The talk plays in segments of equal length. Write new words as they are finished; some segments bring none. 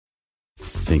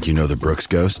Think you know the Brooks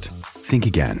Ghost? Think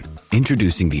again.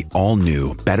 Introducing the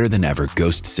all-new, better-than-ever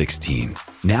Ghost 16.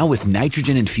 Now with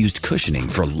nitrogen-infused cushioning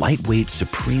for lightweight,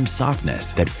 supreme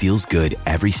softness that feels good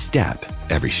every step,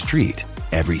 every street,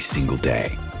 every single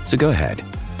day. So go ahead,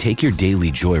 take your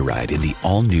daily joyride in the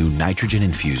all-new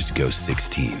nitrogen-infused Ghost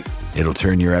 16. It'll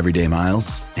turn your everyday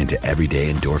miles into everyday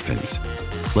endorphins.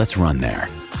 Let's run there.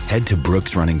 Head to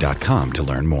brooksrunning.com to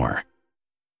learn more.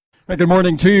 Good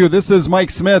morning to you. This is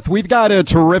Mike Smith. We've got a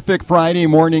terrific Friday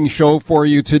morning show for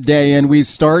you today, and we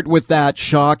start with that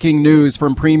shocking news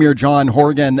from Premier John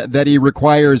Horgan that he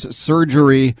requires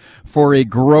surgery for a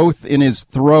growth in his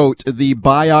throat. The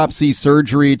biopsy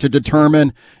surgery to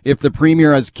determine if the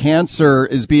Premier has cancer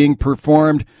is being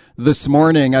performed this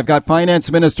morning. I've got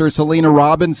Finance Minister Selina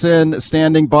Robinson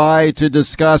standing by to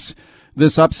discuss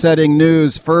this upsetting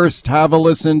news. First, have a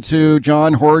listen to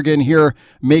John Horgan here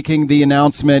making the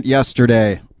announcement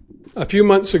yesterday. A few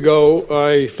months ago,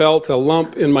 I felt a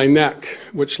lump in my neck,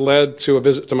 which led to a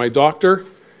visit to my doctor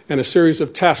and a series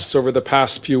of tests over the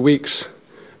past few weeks.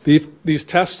 These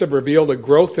tests have revealed a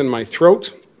growth in my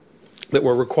throat that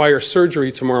will require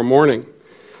surgery tomorrow morning.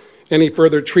 Any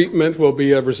further treatment will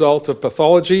be a result of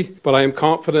pathology, but I am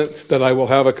confident that I will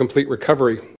have a complete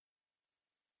recovery.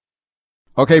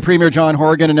 Okay, Premier John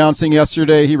Horgan announcing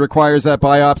yesterday he requires that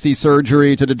biopsy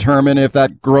surgery to determine if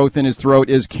that growth in his throat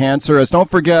is cancerous. Don't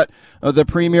forget, the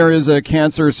Premier is a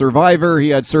cancer survivor. He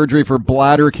had surgery for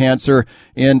bladder cancer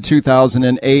in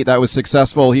 2008. That was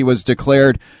successful. He was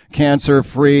declared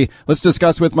cancer-free. Let's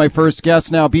discuss with my first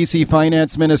guest now, BC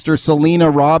Finance Minister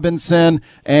Selina Robinson,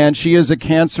 and she is a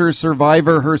cancer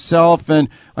survivor herself, and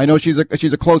I know she's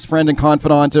a close friend and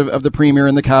confidant of the Premier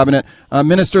and the Cabinet.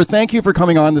 Minister, thank you for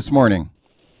coming on this morning.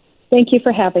 Thank you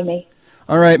for having me.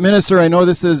 All right, Minister, I know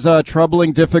this is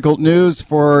troubling, difficult news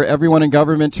for everyone in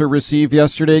government to receive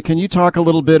yesterday. Can you talk a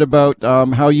little bit about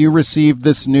how you received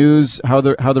this news, how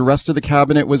the rest of the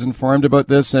Cabinet was informed about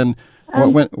this, and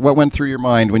what went through your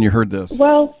mind when you heard this?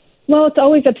 Well, it's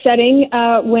always upsetting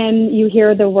when you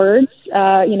hear the words.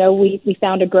 We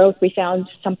found a growth, we found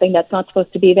something that's not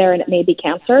supposed to be there, and it may be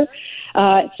cancer.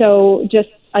 So just,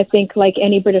 I think, like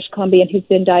any British Columbian who's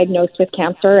been diagnosed with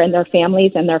cancer and their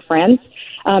families and their friends,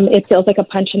 it feels like a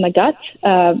punch in the gut.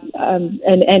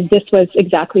 And this was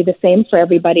exactly the same for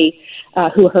everybody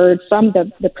who heard from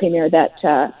the Premier that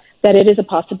it is a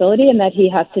possibility and that he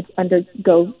has to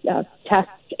undergo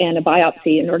tests and a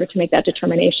biopsy in order to make that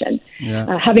determination.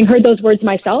 Yeah. Having heard those words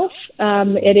myself,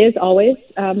 it is always,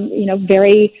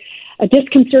 very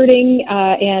disconcerting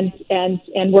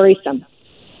and worrisome.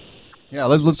 Yeah,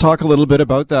 let's talk a little bit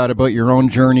about that, about your own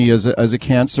journey as a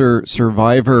cancer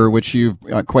survivor, which you've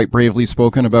quite bravely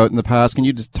spoken about in the past. Can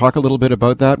you just talk a little bit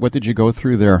about that? What did you go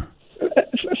through there?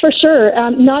 For sure.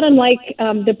 Not unlike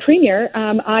the Premier,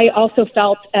 I also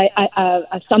felt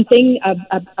something,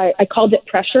 I called it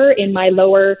pressure in my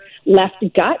lower left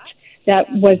gut that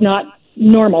was not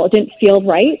normal. It didn't feel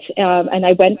right. And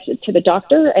I went to the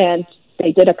doctor and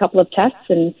they did a couple of tests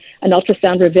and an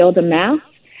ultrasound revealed a mass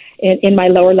in my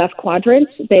lower left quadrant.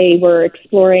 They were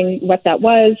exploring what that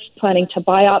was, planning to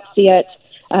biopsy it.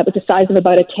 It was the size of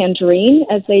about a tangerine,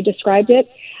 as they described it.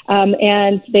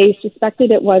 And they suspected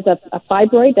it was a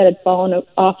fibroid that had fallen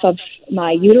off of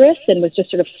my uterus and was just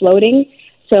sort of floating.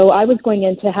 So I was going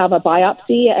in to have a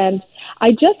biopsy, and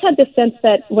I just had the sense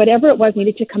that whatever it was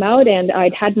needed to come out, and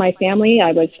I'd had my family.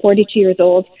 I was 42 years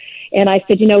old, and I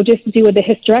said, just do with a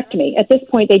hysterectomy. At this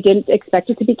point, they didn't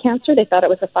expect it to be cancer. They thought it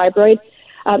was a fibroid.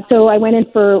 So I went in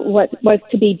for what was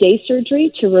to be day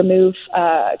surgery to remove,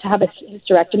 to have a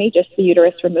hysterectomy, just the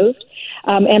uterus removed.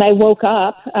 And I woke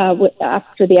up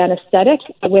after the anesthetic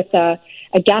with a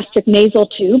gastric nasal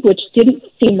tube, which didn't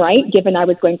seem right given I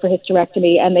was going for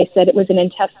hysterectomy. And they said it was an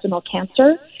intestinal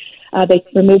cancer. They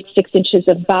removed 6 inches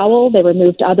of bowel. They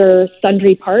removed other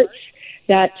sundry parts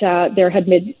that there had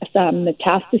been some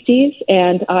metastases.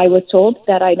 And I was told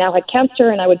that I now had cancer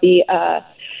and I would be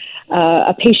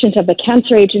a patient of the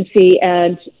cancer agency,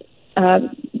 and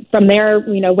from there,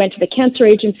 went to the cancer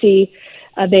agency.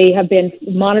 They have been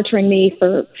monitoring me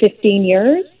for 15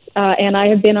 years, and I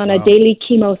have been on a daily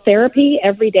chemotherapy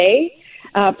every day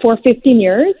for 15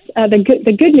 years.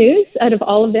 The good news out of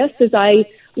all of this is I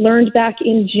learned back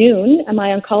in June, and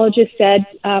my oncologist said,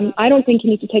 I don't think you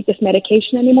need to take this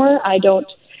medication anymore. I don't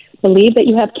believe that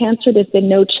you have cancer. There's been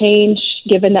no change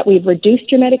given that we've reduced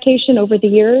your medication over the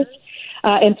years.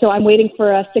 And so I'm waiting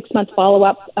for a 6-month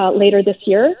follow-up later this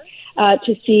year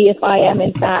to see if I am,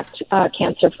 in fact,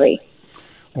 cancer-free.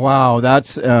 Wow,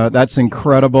 that's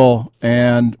incredible.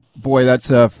 And, boy,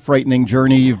 that's a frightening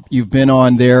journey you've been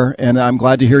on there. And I'm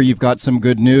glad to hear you've got some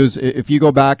good news. If you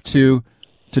go back to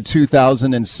to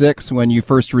 2006 when you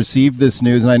first received this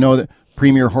news, and I know that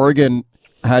Premier Horgan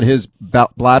had his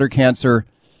bladder cancer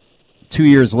 2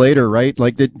 years later, right?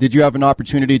 Like, did you have an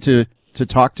opportunity to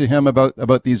talk to him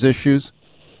about these issues?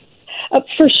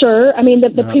 For sure. I mean,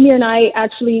 the Premier and I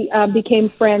actually became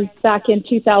friends back in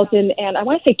 2000, and I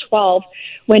want to say 12,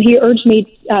 when he urged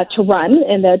me to run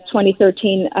in the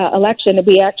 2013 election.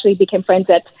 We actually became friends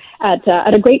at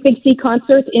a great Big C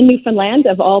concert in Newfoundland,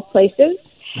 of all places.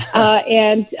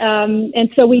 And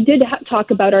so we did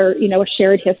talk about our, a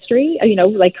shared history,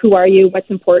 like, who are you, what's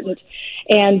important.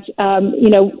 And,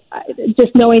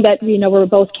 just knowing that, we're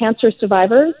both cancer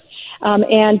survivors.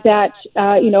 And that,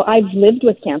 I've lived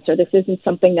with cancer. This isn't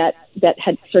something that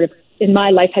had sort of in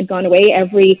my life had gone away.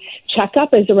 Every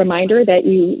checkup is a reminder that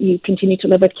you continue to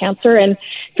live with cancer. And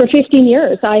for 15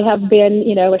 years, I have been,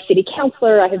 a city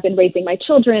councillor. I have been raising my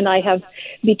children. I have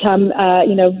become,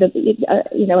 an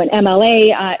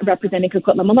MLA representing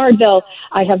Coquitlam-Millardville.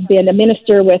 I have been a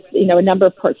minister with, a number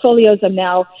of portfolios. I'm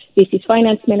now BC's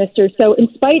finance minister. So in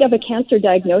spite of a cancer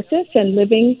diagnosis and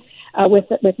living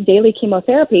with daily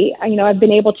chemotherapy, I've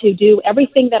been able to do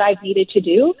everything that I've needed to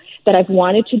do, that I've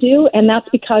wanted to do, and that's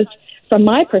because, from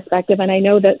my perspective, and I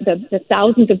know that the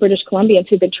thousands of British Columbians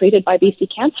who've been treated by BC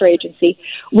Cancer Agency,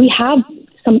 we have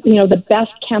some, the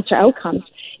best cancer outcomes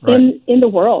in the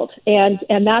world, and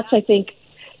that's, I think,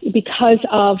 because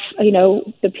of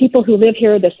the people who live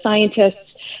here, the scientists,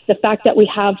 the fact that we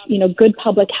have good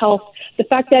public health. The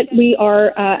fact that we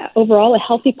are overall a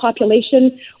healthy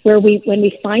population, where when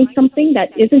we find something that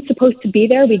isn't supposed to be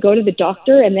there, we go to the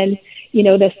doctor, and then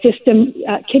the system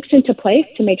kicks into place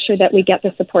to make sure that we get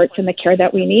the supports and the care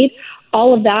that we need.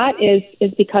 All of that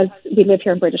is because we live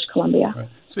here in British Columbia. Right.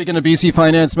 Speaking of BC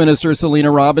Finance Minister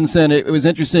Selina Robinson, it was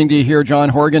interesting to hear John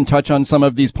Horgan touch on some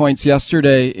of these points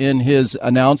yesterday in his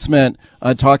announcement,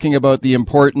 talking about the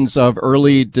importance of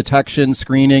early detection,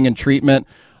 screening, and treatment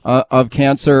of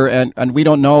cancer, and we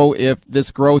don't know if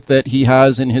this growth that he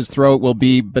has in his throat will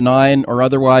be benign or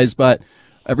otherwise, but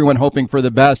everyone hoping for the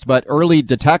best. But early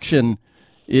detection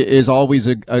is always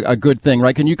a good thing,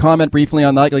 right? Can you comment briefly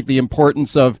on that, like the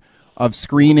importance of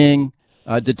screening,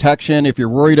 detection? If you're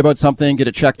worried about something, get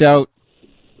it checked out.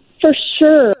 For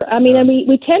sure. I mean,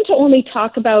 we tend to only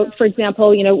talk about, for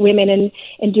example, women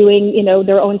and doing,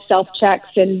 their own self-checks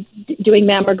and doing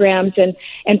mammograms,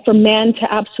 and for men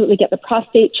to absolutely get the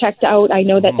prostate checked out. I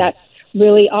know that that's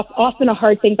really often a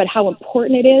hard thing, but how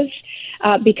important it is,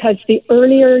 because the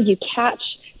earlier you catch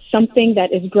something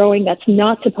that is growing that's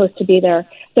not supposed to be there,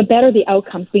 the better the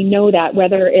outcomes. We know that,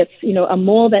 whether it's, a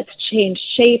mole that's changed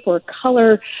shape or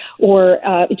color, or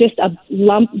just a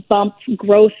lump, bump,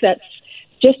 growth that's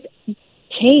just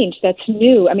change, that's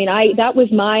new. I mean, that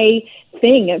was my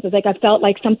thing. It was like I felt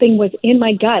like something was in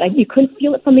my gut. You couldn't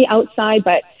feel it from the outside,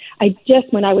 but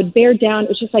when I would bear down, it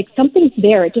was just like something's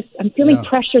there. I'm feeling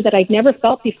pressure that I'd never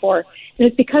felt before. And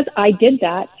it's because I did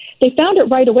that. They found it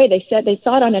right away. They said they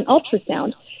saw it on an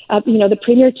ultrasound. The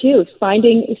Premier too,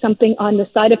 finding something on the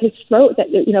side of his throat, that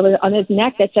on his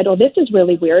neck, that said, "Oh, this is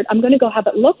really weird. I'm going to go have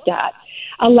it looked at."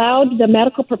 Allowed the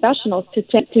medical professionals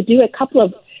to do a couple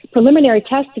of preliminary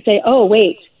tests to say, "Oh,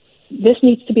 wait, this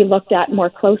needs to be looked at more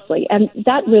closely," and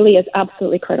that really is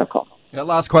absolutely critical. Yeah,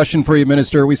 last question for you,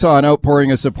 Minister. We saw an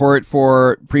outpouring of support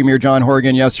for Premier John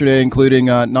Horgan yesterday, including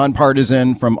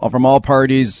nonpartisan from all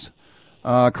parties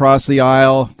across the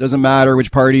aisle. Doesn't matter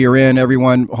which party you're in.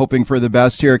 Everyone hoping for the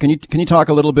best here. Can you talk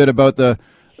a little bit about the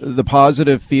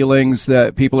positive feelings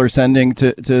that people are sending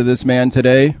to this man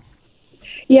today?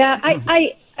 Yeah,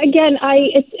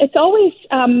 it's always,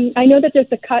 I know that there's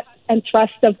the cut and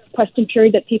thrust of question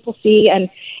period that people see, and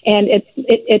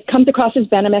it comes across as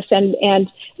venomous,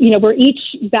 and we're each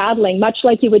battling, much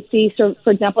like you would see, so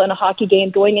for example, in a hockey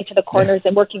game, going into the corners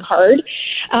and working hard.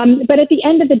 But at the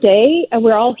end of the day,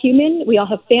 we're all human. We all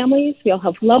have families. We all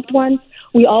have loved ones.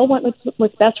 We all want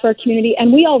what's best for our community,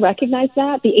 and we all recognize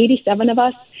that. The 87 of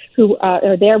us who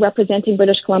are there representing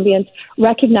British Columbians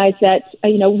recognize that,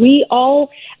 we all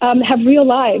have real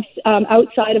lives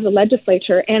outside of the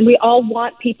legislature, and we all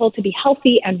want people to be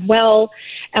healthy and well.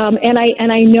 And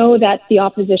I know that the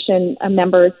opposition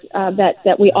members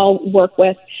that we all work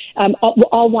with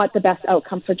all want the best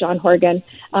outcome for John Horgan.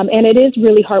 And it is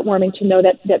really heartwarming to know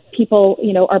that people,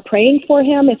 are praying for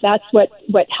him, if that's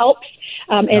what helps.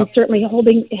 And certainly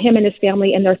holding him and his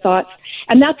family in their thoughts.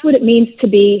 And that's what it means to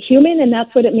be human, and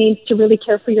that's what it means to really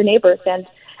care for your neighbors. And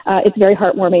it's very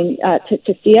heartwarming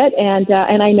to see it.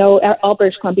 And I know all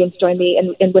British Columbians join me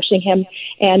in wishing him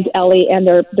and Ellie and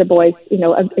their boys,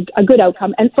 a good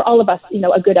outcome. And for all of us,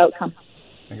 a good outcome.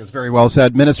 I think it's very well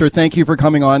said. Minister, thank you for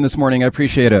coming on this morning. I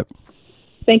appreciate it.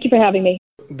 Thank you for having me.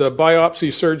 The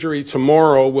biopsy surgery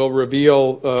tomorrow will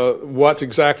reveal what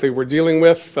exactly we're dealing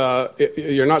with.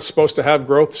 You're not supposed to have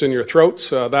growths in your throat.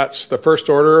 That's the first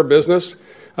order of business.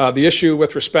 The issue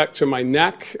with respect to my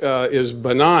neck is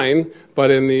benign, but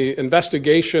in the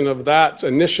investigation of that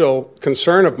initial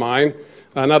concern of mine,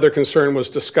 another concern was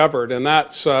discovered, and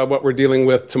that's what we're dealing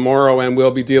with tomorrow and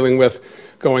will be dealing with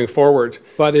going forward.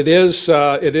 But it is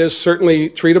certainly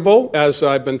treatable, as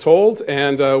I've been told,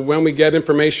 and when we get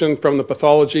information from the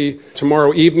pathology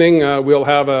tomorrow evening, we'll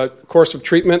have a course of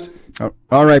treatment.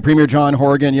 All right, Premier John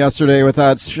Horgan yesterday with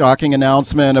that shocking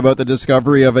announcement about the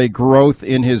discovery of a growth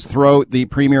in his throat, the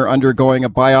Premier undergoing a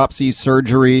biopsy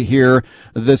surgery here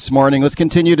this morning. Let's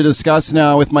continue to discuss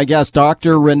now with my guest,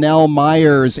 Dr. Rennell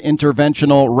Myers,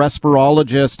 interventional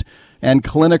respirologist and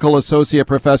clinical associate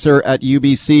professor at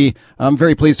UBC. I'm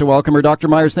very pleased to welcome her. Dr.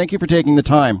 Myers, thank you for taking the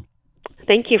time.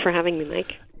 Thank you for having me,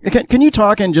 Mike. Can you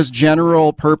talk in just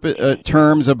general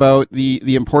terms about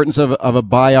the importance of a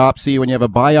biopsy when you have a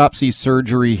biopsy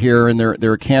surgery here and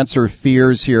there are cancer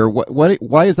fears here?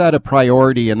 Why is that a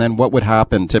priority, and then what would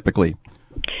happen typically?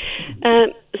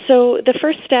 So the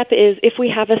first step is if we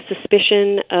have a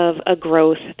suspicion of a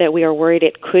growth that we are worried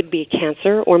it could be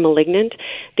cancer or malignant,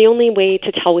 the only way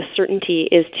to tell with certainty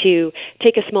is to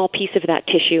take a small piece of that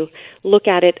tissue, look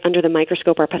at it under the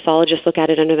microscope. Our pathologists look at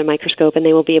it under the microscope, and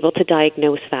they will be able to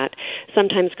diagnose that.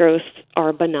 Sometimes growths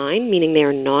are benign, meaning they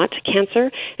are not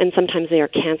cancer, and sometimes they are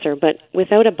cancer. But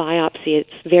without a biopsy, it's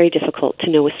very difficult to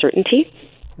know with certainty.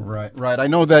 Right. I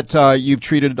know that you've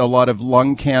treated a lot of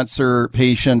lung cancer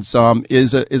patients.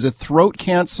 Is a throat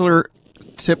cancer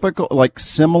typical, like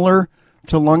similar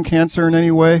to lung cancer in any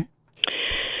way?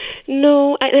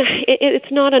 No,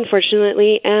 it's not,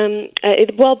 unfortunately.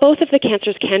 Well, both of the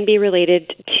cancers can be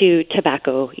related to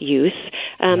tobacco use,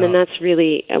 and that's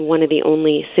really one of the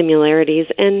only similarities.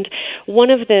 And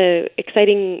one of the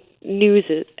exciting news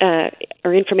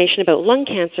or information about lung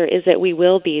cancer is that we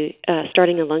will be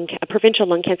starting a provincial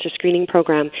lung cancer screening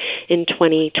program in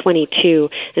 2022,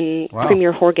 and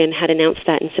Premier Horgan had announced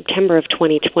that in September of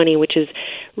 2020, which is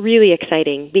really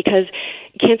exciting because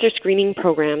cancer screening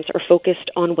programs are focused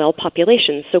on well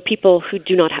populations, so people who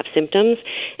do not have symptoms,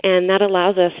 and that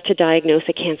allows us to diagnose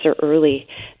a cancer early.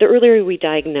 The earlier we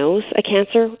diagnose a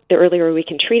cancer, the earlier we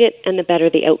can treat it, and the better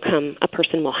the outcome a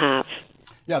person will have.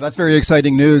 Yeah, that's very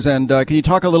exciting news. And can you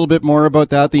talk a little bit more about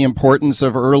that, the importance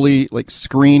of early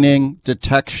screening,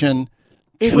 detection,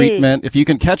 treatment? If you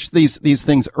can catch these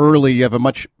things early, you have a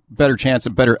much better chance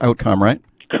of better outcome, right?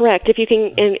 Correct. If you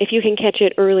can catch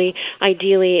it early,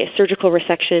 ideally surgical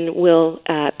resection will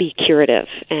be curative,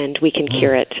 and we can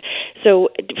cure it. So,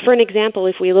 for an example,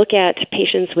 if we look at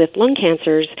patients with lung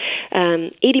cancers,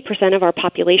 80% of our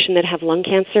population that have lung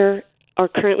cancer are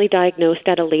currently diagnosed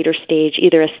at a later stage,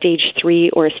 either a stage 3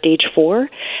 or a stage 4.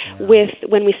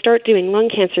 When we start doing lung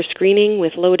cancer screening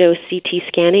with low-dose CT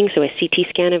scanning, so a CT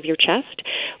scan of your chest,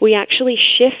 we actually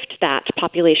shift that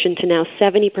population to now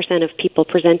 70% of people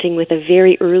presenting with a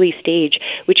very early stage,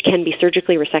 which can be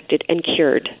surgically resected and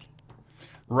cured.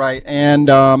 Right. And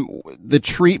the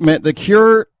treatment,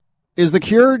 is the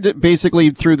cure basically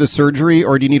through the surgery,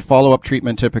 or do you need follow-up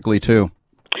treatment typically too?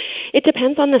 It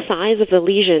depends on the size of the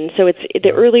lesion. So it's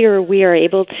the earlier we are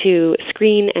able to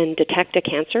screen and detect a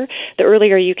cancer, the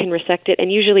earlier you can resect it. And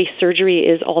usually surgery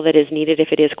is all that is needed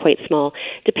if it is quite small.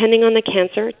 Depending on the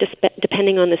cancer,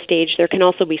 depending on the stage, there can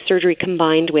also be surgery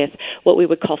combined with what we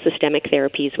would call systemic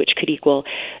therapies, which could equal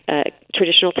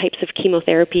traditional types of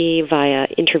chemotherapy via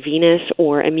intravenous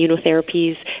or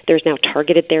immunotherapies. There's now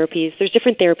targeted therapies. There's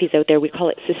different therapies out there. We call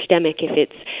it systemic if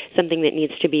it's something that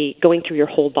needs to be going through your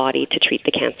whole body to treat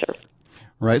the cancer.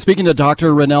 Right. Speaking to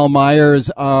Dr. Rennell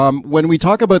Myers, when we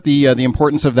talk about the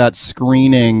importance of that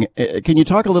screening, can you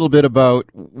talk a little bit about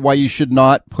why you should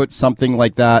not put something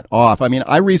like that off? I mean,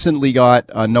 I recently got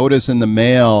a notice in the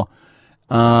mail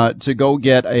to go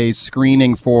get a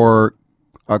screening for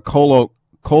a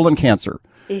colon cancer,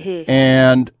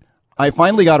 and I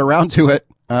finally got around to it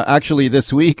actually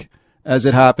this week, as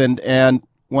it happened. And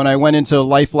when I went into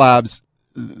Life Labs,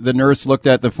 the nurse looked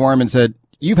at the form and said,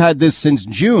 "You've had this since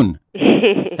June."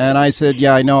 And I said,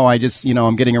 "Yeah, I know. I just,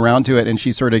 I'm getting around to it." And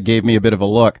she sort of gave me a bit of a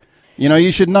look.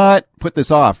 You should not put this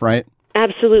off, right?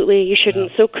 Absolutely, you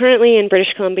shouldn't. So currently in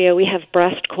British Columbia, we have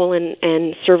breast, colon,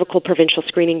 and cervical provincial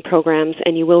screening programs,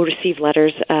 and you will receive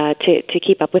letters to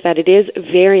keep up with that. It is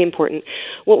very important.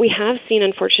 What we have seen,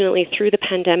 unfortunately, through the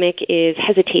pandemic is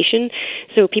hesitation.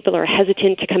 So people are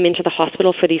hesitant to come into the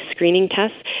hospital for these screening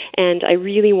tests, and I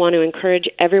really want to encourage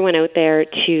everyone out there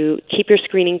to keep your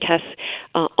screening tests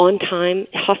on time.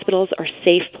 Hospitals are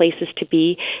safe places to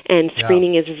be, and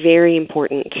screening is very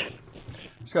important.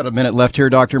 Just got a minute left here,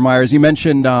 Dr. Myers. You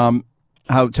mentioned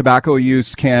how tobacco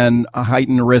use can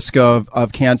heighten the risk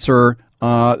of cancer.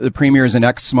 The Premier is an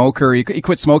ex-smoker. He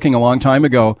quit smoking a long time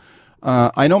ago.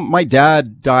 I know my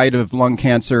dad died of lung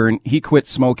cancer, and he quit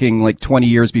smoking like 20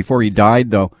 years before he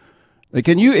died, though. Like,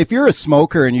 if you're a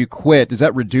smoker and you quit, does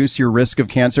that reduce your risk of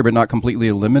cancer but not completely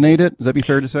eliminate it? Does that be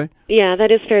fair to say? Yeah,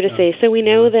 that is fair to say. So we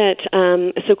know that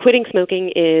so quitting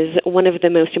smoking is one of the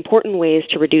most important ways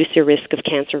to reduce your risk of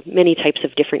cancer, many types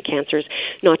of different cancers,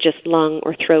 not just lung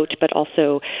or throat, but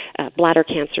also bladder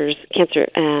cancers,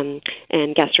 and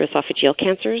gastroesophageal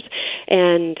cancers.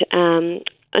 And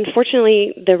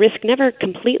unfortunately, the risk never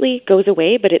completely goes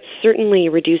away, but it certainly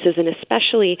reduces, and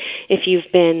especially if you've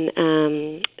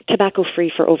been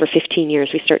tobacco-free for over 15 years,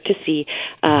 we start to see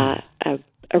a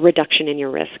reduction in your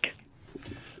risk.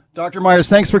 Dr. Myers,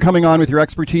 thanks for coming on with your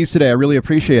expertise today. I really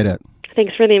appreciate it.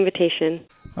 Thanks for the invitation.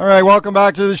 All right, welcome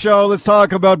back to the show. Let's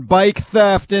talk about bike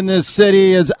theft in this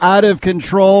city. It's out of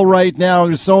control right now.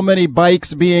 There's so many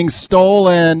bikes being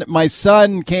stolen. My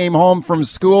son came home from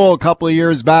school a couple of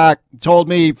years back, told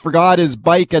me he forgot his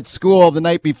bike at school the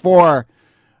night before.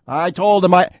 I told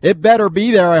him it better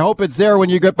be there. I hope it's there when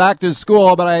you get back to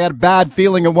school, but I had a bad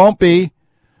feeling it won't be.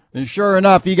 And sure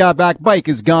enough, he got back, bike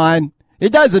is gone.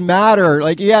 It doesn't matter.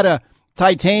 Like, he had a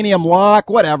titanium lock,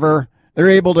 whatever. They're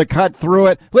able to cut through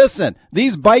it. Listen,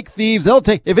 these bike thieves,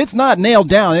 if it's not nailed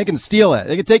down, they can steal it.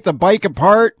 They can take the bike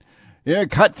apart,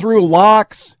 cut through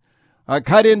locks,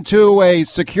 cut into a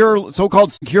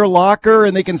so-called secure locker,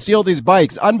 and they can steal these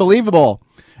bikes. Unbelievable.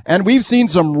 And we've seen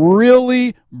some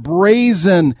really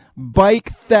brazen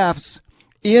bike thefts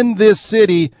in this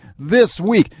city this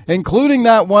week, including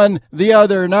that one the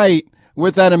other night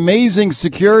with that amazing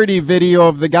security video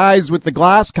of the guys with the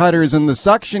glass cutters and the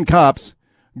suction cups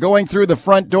going through the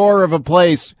front door of a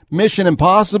place, Mission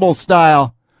Impossible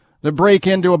style, to break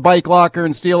into a bike locker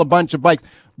and steal a bunch of bikes.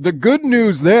 The good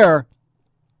news there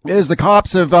is the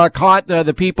cops have caught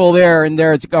the people there, and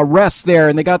there's arrests there,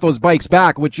 and they got those bikes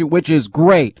back, which is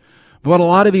great. But a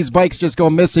lot of these bikes just go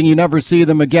missing. You never see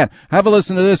them again. Have a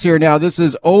listen to this here now. This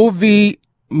is Ovi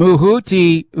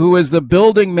Muhuti, who is the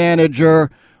building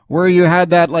manager where you had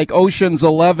that like Ocean's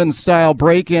 11 style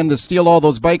break-in to steal all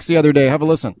those bikes the other day. Have a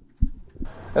listen.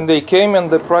 And they came and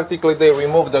they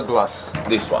removed the glass,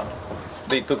 this one.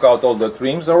 They took out all the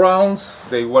trims around.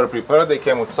 They were prepared. They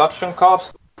came with suction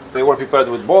cups. They were prepared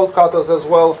with bolt cutters as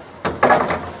well.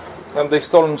 And they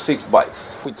stolen 6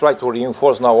 bikes. We try to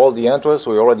reinforce now all the entrances.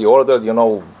 We already ordered,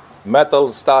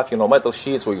 metal stuff, metal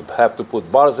sheets. We have to put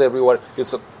bars everywhere.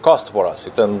 It's a cost for us.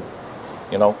 It's an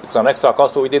extra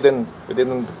cost we didn't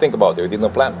think about it. We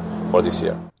didn't plan for this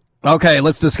year. Okay,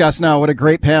 let's discuss now. What a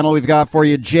great panel we've got for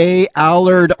you. Jay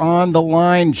Allard on the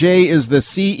line. Jay is the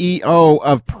CEO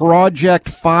of Project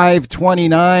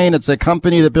 529. It's a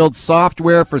company that builds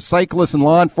software for cyclists and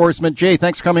law enforcement. Jay,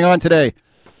 thanks for coming on today.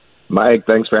 Mike,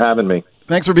 thanks for having me.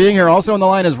 Thanks for being here. Also on the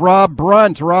line is Rob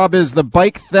Brunt. Rob is the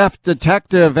bike theft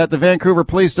detective at the Vancouver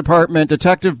Police Department.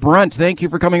 Detective Brunt, thank you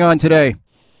for coming on today.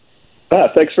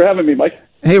 Thanks for having me, Mike.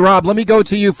 Hey, Rob, let me go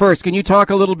to you first. Can you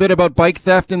talk a little bit about bike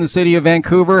theft in the city of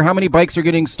Vancouver? How many bikes are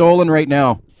getting stolen right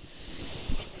now?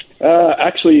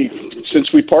 Actually,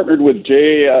 since we partnered with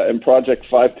Jay and Project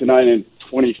 529 in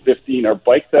 2015, our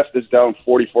bike theft is down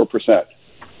 44%.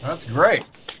 That's great.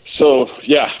 So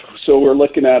we're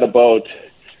looking at about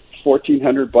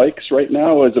 1,400 bikes right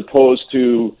now, as opposed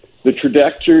to the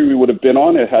trajectory we would have been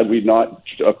on it had we not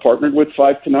partnered with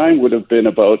 529 would have been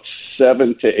about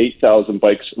 7,000 to 8,000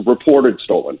 bikes reported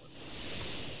stolen.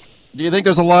 Do you think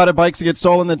there's a lot of bikes that get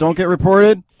stolen that don't get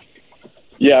reported?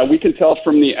 Yeah, we can tell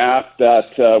from the app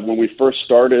that when we first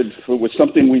started, it was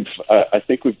something I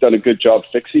think we've done a good job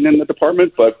fixing in the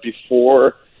department, but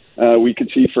before we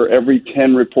could see for every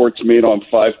 10 reports made on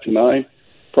 529,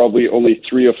 probably only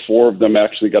 3 or 4 of them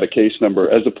actually got a case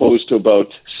number, as opposed to about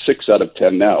 6 out of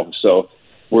 10 now. So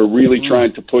we're really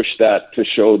trying to push that to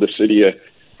show the city,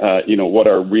 what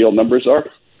our real numbers are.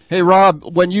 Hey,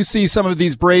 Rob, when you see some of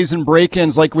these brazen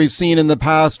break-ins like we've seen in the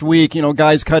past week,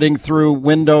 guys cutting through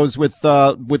windows with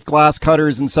glass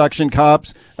cutters and suction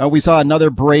cups. We saw another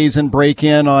brazen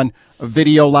break-in on a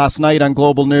video last night on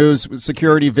Global News,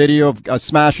 security video of a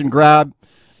smash and grab.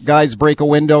 Guys break a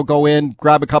window, go in,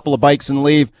 grab a couple of bikes and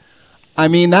leave. I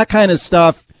mean, that kind of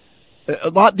stuff.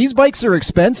 These bikes are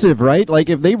expensive, right? Like,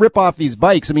 if they rip off these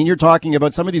bikes, I mean, you're talking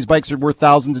about some of these bikes are worth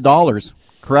thousands of dollars,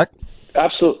 correct?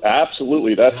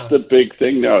 Absolutely. That's the big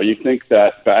thing now. You think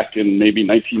that back in maybe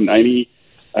 1990,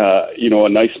 a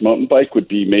nice mountain bike would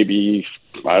be maybe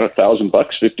 $1,000,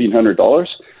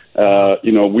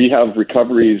 $1,500. We have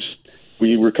recoveries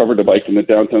we recovered a bike in the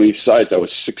downtown east side that was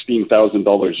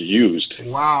 $16,000 used.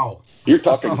 Wow. You're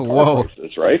talking car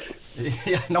prices, right?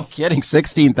 Yeah, no kidding.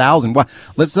 16,000. Well,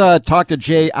 let's talk to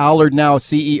Jay Allard now,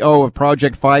 CEO of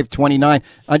Project 529.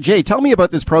 Jay, tell me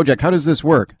about this project. How does this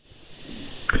work?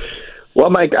 Well,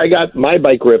 Mike, I got my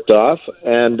bike ripped off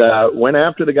and went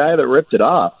after the guy that ripped it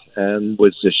off, and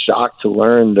was just shocked to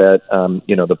learn that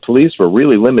the police were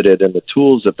really limited in the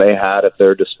tools that they had at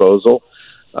their disposal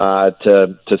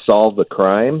to solve the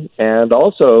crime, and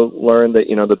also learned that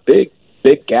the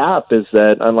big gap is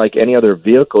that unlike any other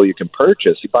vehicle you can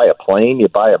purchase, you buy a plane, you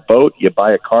buy a boat, you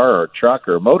buy a car or a truck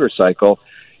or a motorcycle,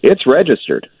 it's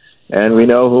registered. And we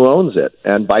know who owns it.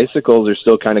 And bicycles are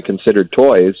still kind of considered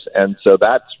toys. And so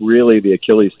that's really the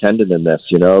Achilles tendon in this.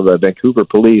 The Vancouver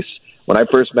police, when I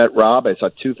first met Rob, I saw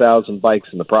 2,000 bikes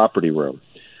in the property room.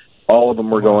 All of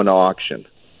them were going to auction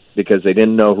because they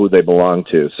didn't know who they belonged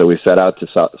to. So we set out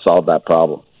to solve that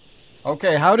problem.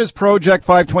 Okay, how does Project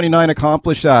 529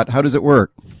 accomplish that? How does it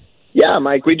work? Yeah,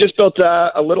 Mike, we just built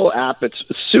a little app. It's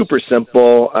super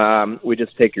simple. We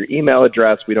just take your email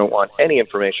address. We don't want any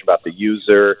information about the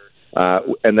user.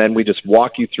 And then we just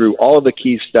walk you through all of the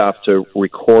key stuff to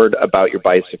record about your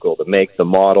bicycle, the make, the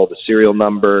model, the serial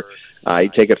number. You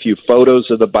take a few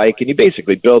photos of the bike, and you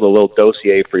basically build a little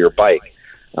dossier for your bike.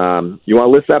 You want to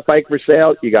list that bike for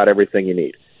sale? You got everything you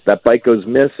need. That bike goes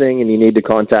missing and you need to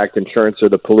contact insurance or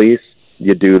the police,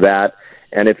 you do that.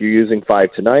 And if you're using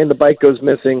 529, the bike goes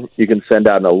missing, you can send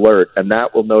out an alert, and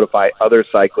that will notify other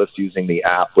cyclists using the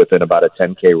app within about a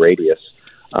 10K radius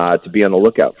to be on the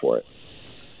lookout for it.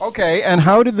 Okay, and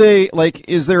how do they,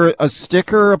 is there a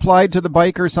sticker applied to the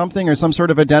bike or something, or some sort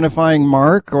of identifying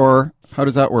mark, or how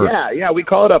does that work? Yeah, we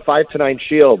call it a 529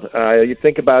 shield. You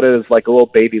think about it as like a little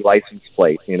baby license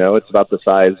plate. It's about the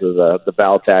size of the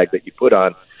valve tag that you put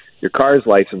on your car's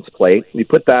license plate. You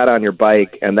put that on your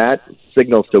bike, and that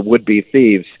signals to would-be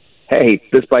thieves, hey,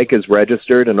 this bike is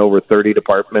registered, and over 30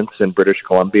 departments in British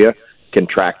Columbia can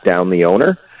track down the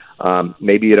owner.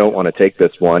 Maybe you don't want to take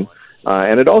this one.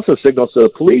 And it also signals to the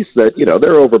police that,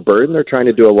 they're overburdened. They're trying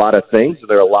to do a lot of things.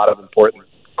 There are a lot of important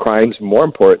crimes, more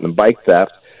important than bike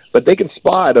theft. But they can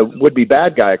spot a would-be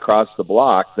bad guy across the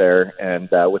block there, and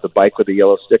with a bike with a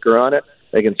yellow sticker on it,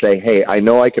 they can say, hey, I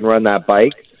know I can run that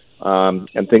bike,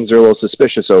 and things are a little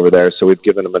suspicious over there, so we've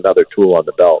given them another tool on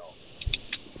the belt.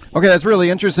 Okay, that's really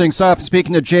interesting stuff.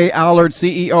 Speaking to Jay Allard,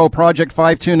 CEO, Project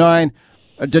 529,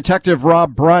 Detective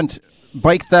Rob Brunt,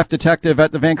 bike theft detective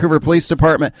at the Vancouver Police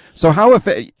Department. So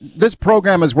this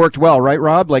program has worked well, right,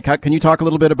 Rob? Can you talk a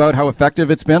little bit about how effective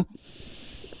it's been?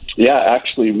 Yeah,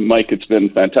 actually, Mike, it's been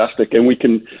fantastic. And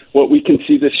what we can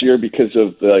see this year because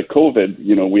of the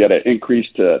COVID, we had an increase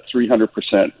to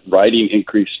 300% riding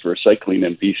increase for cycling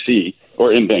in BC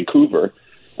or in Vancouver.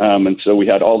 And so we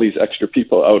had all these extra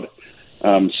people out.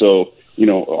 So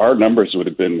our numbers would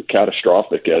have been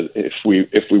catastrophic if we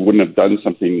wouldn't have done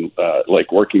something like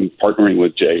partnering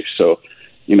with Jay. So,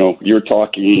 you're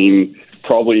talking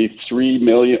probably $3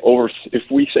 million over. If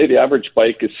we say the average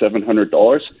bike is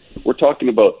 $700, we're talking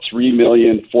about $3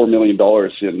 million, $4 million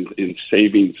in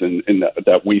savings, and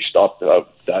that we stopped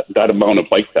that amount of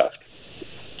bike theft.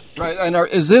 Right. And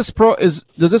does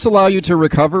this allow you to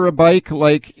recover a bike?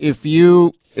 Like if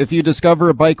you discover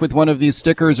a bike with one of these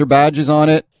stickers or badges on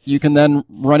it, you can then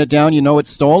run it down. It's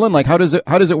stolen. How does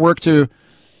it work to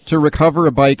recover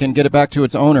a bike and get it back to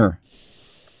its owner?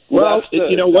 Well,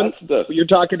 you're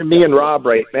talking to me and Rob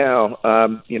right now.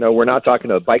 We're not talking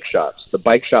to the bike shops. The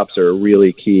bike shops are a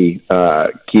really key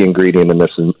ingredient in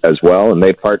this as well, and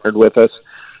they've partnered with us.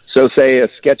 So say a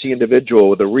sketchy individual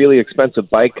with a really expensive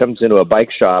bike comes into a bike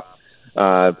shop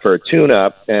for a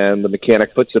tune-up, and the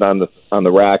mechanic puts it on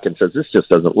the rack and says, this just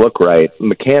doesn't look right. The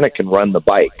mechanic can run the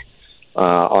bike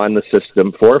on the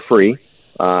system for free,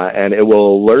 and it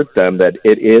will alert them that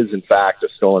it is, in fact, a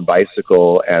stolen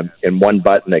bicycle, and in one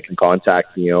button they can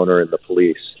contact the owner and the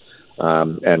police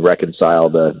and reconcile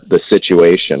the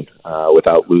situation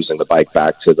without losing the bike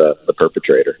back to the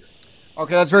perpetrator.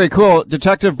 Okay, that's very cool.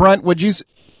 Detective Brunt,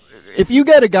 if you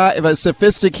get a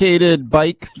sophisticated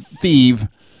bike thief,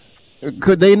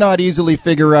 could they not easily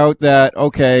figure out that,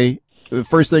 okay, the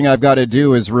first thing I've got to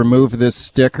do is remove this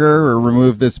sticker or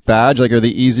remove this badge? Are they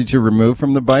easy to remove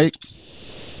from the bike?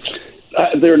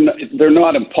 They're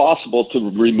not impossible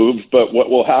to remove, but what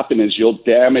will happen is you'll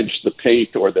damage the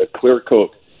paint or the clear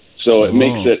coat. So it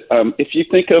makes it. If you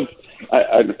think of,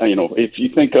 if you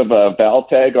think of a valve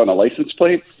tag on a license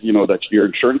plate, that's your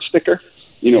insurance sticker.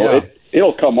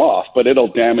 It'll come off, but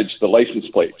it'll damage the license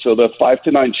plate. So the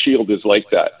 529 shield is like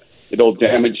that. It'll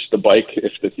damage the bike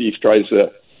if the thief tries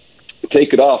to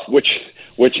take it off, which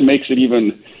makes it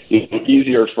even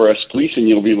easier for us police. And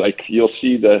you'll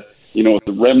see the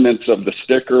remnants of the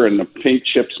sticker and the paint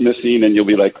chips missing, and you'll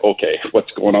be like, okay,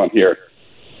 what's going on here?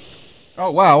 Oh,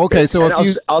 wow. Okay, so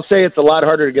I'll say it's a lot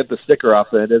harder to get the sticker off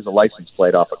than it is a license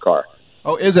plate off a car.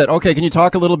 Oh, is it? Okay, can you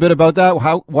talk a little bit about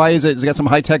that? Why is it? Has it got some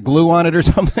high-tech glue on it or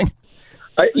something?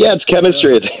 Yeah, it's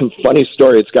chemistry. It's a funny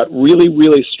story. It's got really,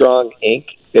 really strong ink.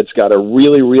 It's got a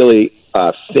really, really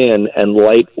thin and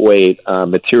lightweight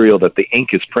material that the ink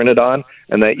is printed on,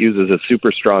 and that uses a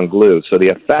super strong glue. So the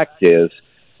effect is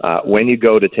when you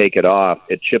go to take it off,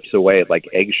 it chips away, like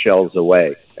eggshells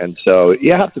away. And so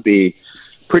you have to be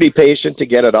pretty patient to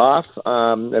get it off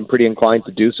and pretty inclined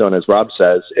to do so. And as Rob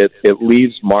says, it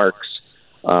leaves marks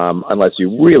unless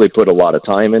you really put a lot of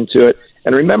time into it.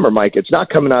 And remember, Mike, it's not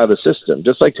coming out of the system.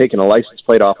 Just like taking a license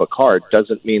plate off a car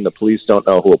doesn't mean the police don't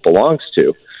know who it belongs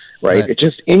to, right? It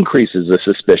just increases the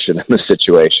suspicion in the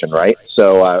situation, right?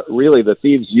 So really the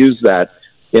thieves use that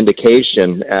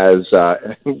indication as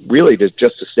really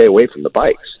just to stay away from the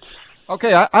bikes.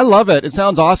 Okay, I love it. It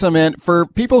sounds awesome. And for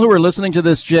people who are listening to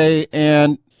this, Jay,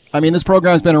 and I mean, this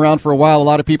program's been around for a while. A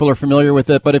lot of people are familiar with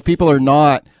it. But if people are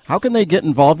not, how can they get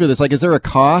involved with this? Like, is there a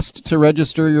cost to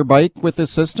register your bike with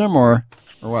this system or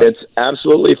what? It's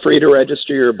absolutely free to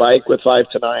register your bike with 5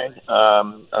 to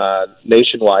 9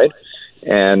 nationwide.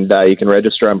 And you can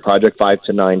register on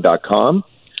project5to9.com,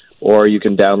 or you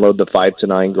can download the 5 to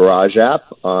 9 Garage app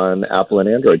on Apple and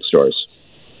Android stores.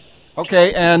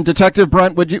 Okay, and Detective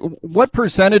Brunt, what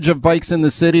percentage of bikes in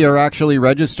the city are actually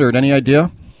registered? Any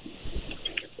idea?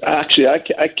 Actually,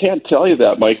 I can't tell you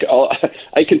that, Mike.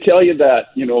 I can tell you that,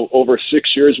 over 6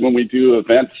 years when we do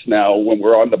events now, when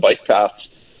we're on the bike paths,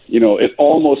 it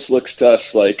almost looks to us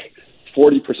like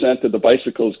 40% of the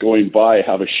bicycles going by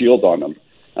have a shield on them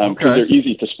because they're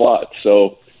easy to spot.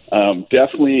 So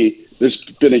definitely there's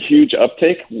been a huge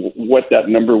uptake. What that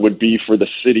number would be for the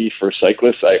city for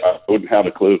cyclists, I wouldn't have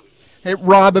a clue. Hey,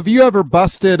 Rob, have you ever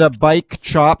busted a bike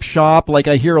chop shop? Like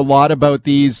I hear a lot about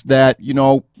these that,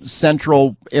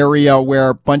 central area where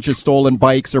a bunch of stolen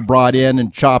bikes are brought in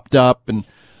and chopped up and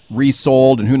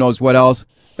resold and who knows what else.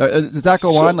 Does that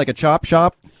go on like a chop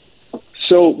shop?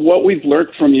 So what we've learned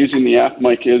from using the app,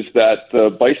 Mike, is that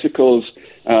the bicycles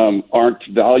aren't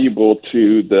valuable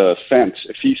to the fence.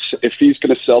 If he's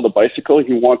going to sell the bicycle,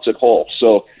 he wants it whole.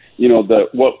 So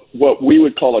what we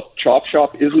would call a chop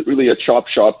shop isn't really a chop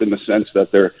shop in the sense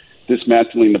that they're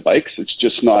dismantling the bikes. It's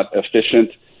just not efficient.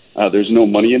 There's no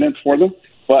money in it for them.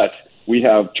 But we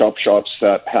have chop shops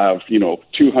that have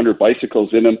 200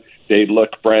 bicycles in them. They look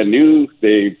brand new.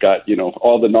 They've got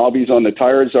all the knobbies on the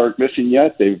tires aren't missing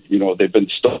yet. They've been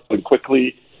stolen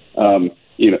quickly. And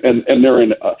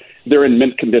they're in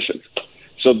mint condition.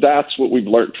 So that's what we've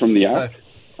learned from the app.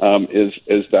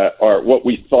 Is that what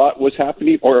we thought was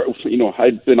happening, or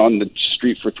I'd been on the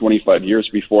street for 25 years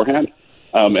beforehand,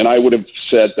 and I would have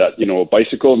said that a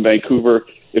bicycle in Vancouver,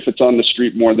 if it's on the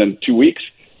street more than 2 weeks,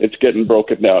 it's getting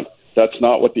broken down. That's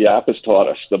not what the app has taught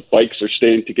us. The bikes are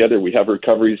staying together. We have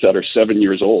recoveries that are 7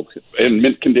 years old in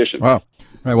mint condition. Wow. All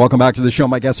right, welcome back to the show.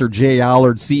 My guests are Jay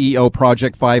Allard, CEO,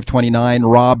 Project 529,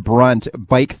 Rob Brunt,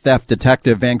 bike theft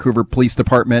detective, Vancouver Police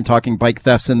Department, talking bike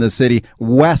thefts in the city.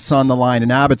 Wes on the line in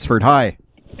Abbotsford. Hi.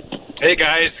 Hey,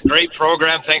 guys. Great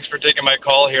program. Thanks for taking my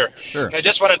call here. Sure. I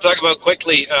just want to talk about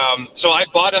quickly. So I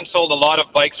bought and sold a lot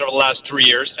of bikes over the last 3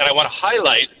 years, and I want to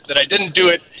highlight that I didn't do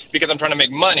it because I'm trying to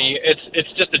make money.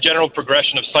 It's just a general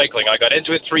progression of cycling. I got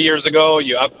into it 3 years ago.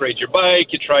 You upgrade your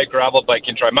bike, you try gravel bike,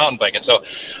 you try mountain bike. And so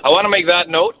I want to make that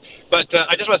note. But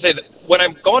I just want to say that when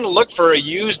I'm going to look for a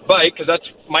used bike, because that's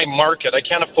my market, I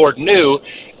can't afford new,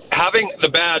 having the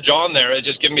badge on there, it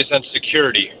just gives me a sense of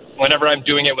security. Whenever I'm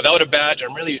doing it without a badge,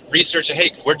 I'm really researching,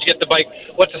 hey, where'd you get the bike?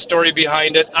 What's the story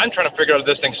behind it? I'm trying to figure out if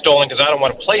this thing's stolen because I don't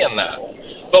want to play in that.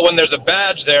 But when there's a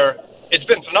badge there, it's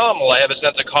been phenomenal. I have a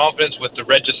sense of confidence with the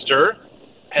register.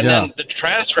 And then the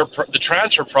transfer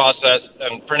process,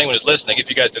 and for anyone who's listening, if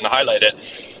you guys didn't highlight it,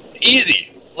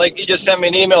 easy. Like, you just send me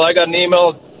an email. I got an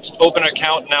email, open an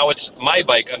account. Now it's my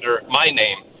bike under my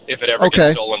name if it ever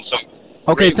gets stolen. So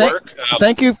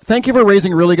thank you for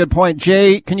raising a really good point.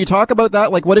 Jay, can you talk about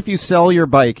that? Like, what if you sell your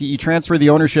bike? You transfer the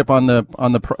ownership on the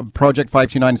Project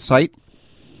 529 site?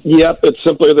 Yep, it's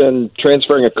simpler than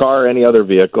transferring a car or any other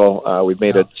vehicle. We've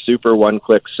made it super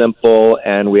one-click simple,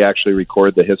 and we actually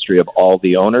record the history of all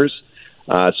the owners.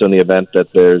 So in the event that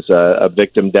there's a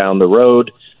victim down the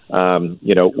road,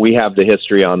 we have the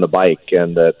history on the bike,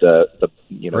 and that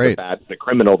the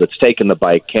criminal that's taken the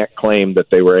bike can't claim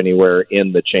that they were anywhere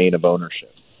in the chain of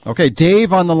ownership. Okay,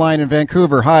 Dave on the line in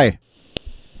Vancouver. Hi.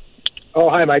 Oh,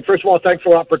 hi, Mike. First of all, thanks a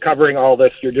lot for covering all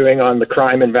this you're doing on the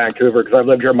crime in Vancouver, because I've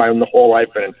lived here my whole life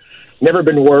and never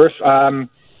been worse.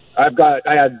 I've got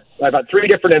 3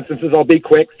 different instances. I'll be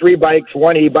quick. 3 bikes,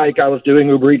 1 e-bike. I was doing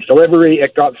Uber Eats delivery.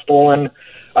 It got stolen.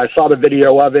 I saw the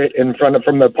video of it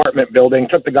from the apartment building.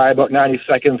 Took the guy about 90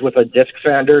 seconds with a disc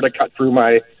sander to cut through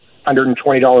my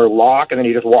 $120 lock, and then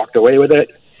he just walked away with it.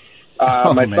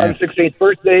 My son's 16th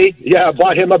birthday. Yeah,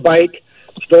 bought him a bike.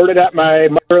 Stored it at my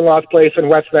mother-in-law's place in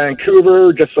West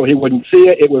Vancouver just so he wouldn't see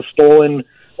it. It was stolen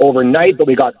overnight, but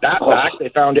we got that back. They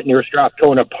found it near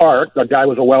Strathcona Park. The guy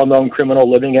was a well-known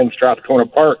criminal living in Strathcona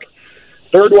Park.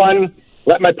 Third one,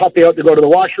 let my puppy out to go to the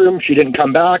washroom. She didn't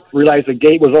come back. Realized the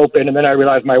gate was open, and then I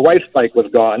realized my wife's bike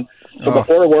was gone. So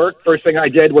before work, first thing I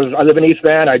did was, I live in East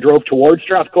Van. I drove towards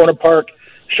Strathcona Park.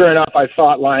 Sure enough, I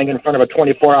saw it lying in front of a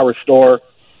 24-hour store.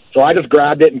 So I just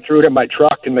grabbed it and threw it in my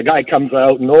truck, and the guy comes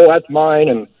out, and, that's mine.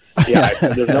 And, I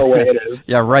said, there's no way it is.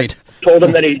 Yeah, right. Told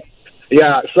him that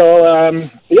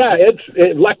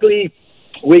luckily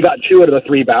we got 2 out of the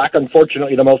 3 back.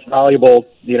 Unfortunately, the most valuable,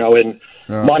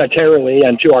 monetarily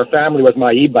and to our family was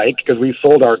my e-bike, because we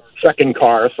sold our second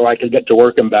car so I could get to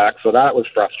work and back. So that was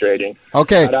frustrating.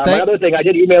 Okay. But, my other thing, I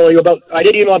did email about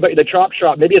the chop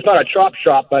shop. Maybe it's not a chop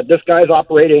shop, but this guy's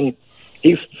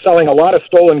he's selling a lot of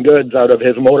stolen goods out of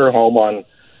his motorhome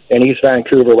in East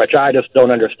Vancouver, which I just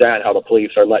don't understand how the police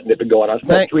are letting it go on.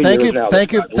 Thank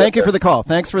you for the call.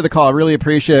 Thanks for the call. I really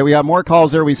appreciate it. We have more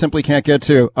calls there we simply can't get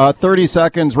to. 30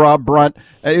 seconds, Rob Brunt.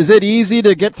 Is it easy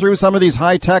to get through some of these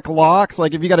high-tech locks?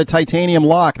 Like if you got a titanium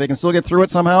lock, they can still get through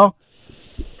it somehow?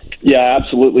 Yeah,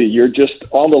 absolutely.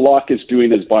 All the lock is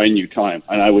doing is buying you time.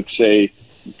 And I would say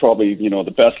probably,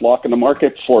 the best lock in the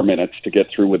market, 4 minutes to get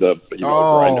through with a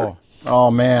grinder.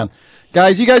 Oh, man.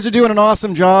 Guys, you guys are doing an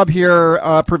awesome job here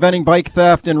preventing bike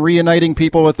theft and reuniting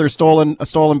people with their stolen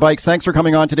bikes. Thanks for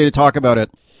coming on today to talk about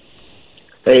it.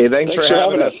 Hey, thanks for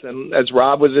having us. And as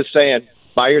Rob was just saying,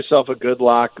 buy yourself a good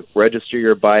lock, register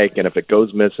your bike, and if it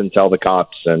goes missing, tell the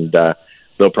cops, and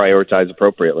they'll prioritize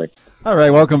appropriately. All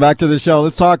right, welcome back to the show.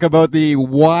 Let's talk about the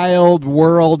wild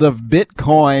world of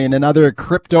Bitcoin and other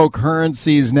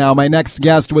cryptocurrencies now. My next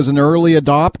guest was an early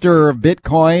adopter of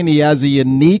Bitcoin. He has a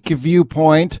unique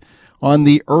viewpoint on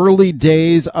the early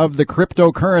days of the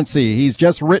cryptocurrency. He's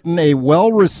just written a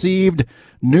well-received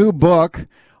new book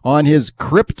on his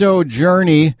crypto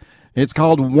journey. It's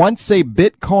called Once a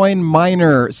Bitcoin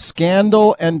Miner,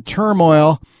 Scandal and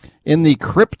Turmoil in the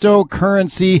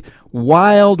Cryptocurrency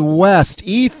Wild West.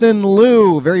 Ethan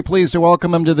Liu, very pleased to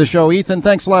welcome him to the show. Ethan,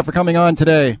 thanks a lot for coming on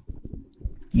today.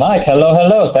 Mike,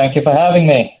 hello. Thank you for having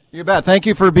me. You bet. Thank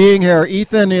you for being here.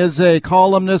 Ethan is a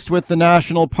columnist with the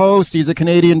National Post. He's a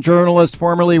Canadian journalist,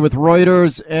 formerly with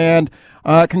Reuters. And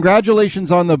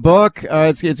congratulations on the book.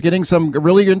 It's getting some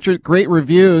really great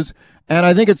reviews. And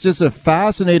I think it's just a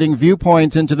fascinating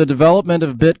viewpoint into the development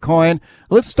of Bitcoin.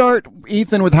 Let's start,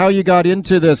 Ethan, with how you got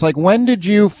into this. Like, when did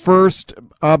you first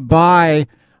buy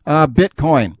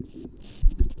Bitcoin?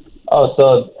 Oh,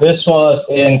 so this was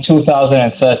in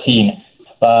 2013.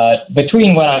 But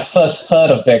between when I first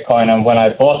heard of Bitcoin and when I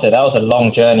bought it, that was a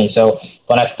long journey. So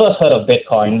when I first heard of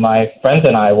Bitcoin, my friends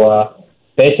and I were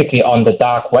basically on the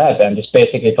dark web, and just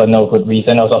basically for no good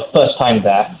reason. It was our first time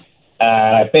there.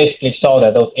 And I basically saw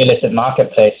that those illicit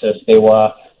marketplaces, they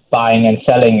were buying and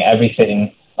selling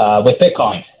everything with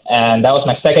Bitcoin. And that was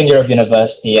my second year of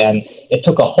university, and it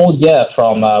took a whole year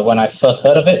from when I first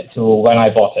heard of it to when I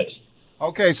bought it.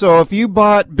 Okay, so if you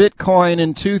bought Bitcoin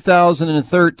in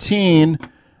 2013,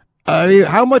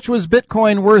 how much was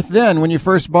Bitcoin worth then when you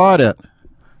first bought it?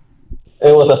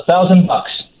 It was $1,000.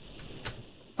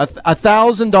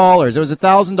 $1,000. It was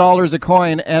 $1,000 a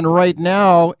coin, and right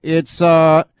now it's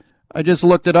I just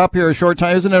looked it up here a short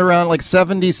time. Isn't it around like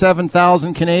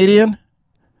 77,000 Canadian?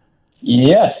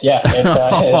 Yes, yeah.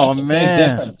 Oh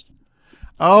man!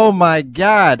 Oh my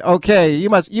God! Okay, you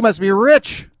must be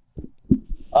rich.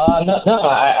 No.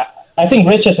 I think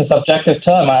rich is a subjective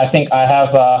term. I think I have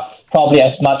probably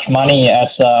as much money as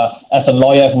a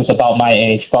lawyer who's about my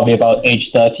age, probably about age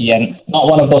 30, and not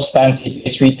one of those fancy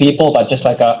street people, but just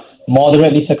like a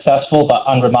moderately successful but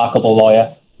unremarkable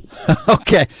lawyer.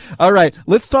 Okay. All right.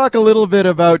 Let's talk a little bit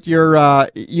about your,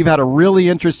 you've had a really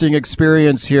interesting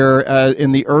experience here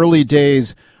in the early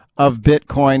days of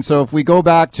Bitcoin. So if we go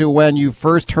back to when you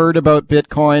first heard about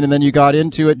Bitcoin and then you got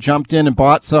into it, jumped in and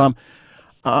bought some,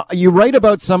 you write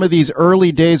about some of these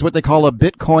early days, what they call a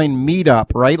Bitcoin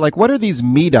meetup, right? Like, what are these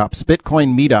meetups,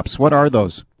 Bitcoin meetups? What are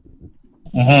those?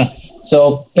 Mm-hmm.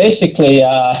 So basically,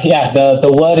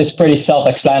 the word is pretty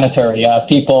self-explanatory.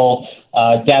 People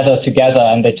gather together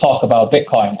and they talk about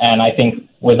Bitcoin. And I think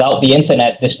without the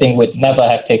internet, this thing would never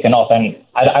have taken off. And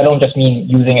I don't just mean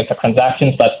using it for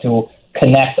transactions, but to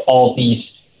connect all these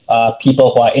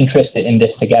people who are interested in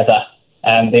this together.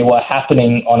 And they were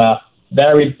happening on a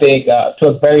very big, to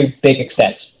a very big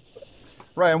extent.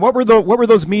 Right. And what were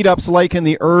those meetups like in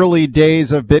the early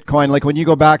days of Bitcoin? Like when you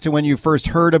go back to when you first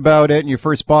heard about it and you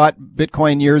first bought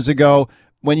Bitcoin years ago,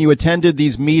 when you attended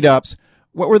these meetups,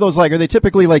 what were those like? Are they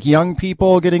typically like young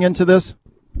people getting into this?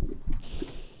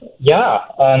 Yeah.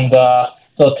 And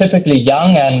so typically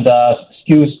young and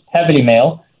skews heavily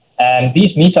male. And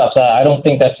these meetups, I don't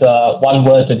think that's one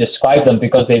word to describe them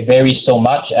because they vary so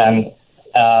much. And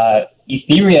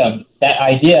Ethereum, that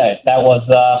idea, it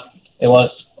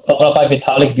was thought of by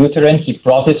Vitalik Buterin. He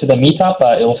brought it to the meetup.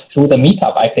 It was through the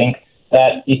meetup, I think,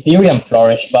 that Ethereum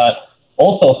flourished. But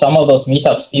also some of those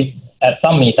meetups, at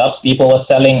some meetups, people were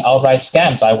selling outright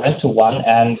scams. I went to one,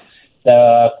 and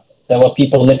there were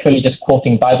people literally just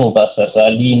quoting Bible verses,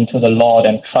 lean to the Lord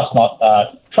and trust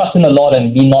in the Lord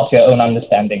and lean not to your own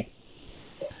understanding.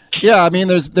 Yeah, I mean,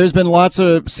 there's been lots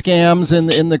of scams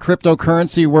in the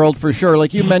cryptocurrency world for sure.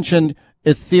 Like you mentioned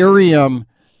Ethereum,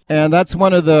 and that's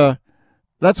one of the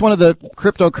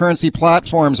cryptocurrency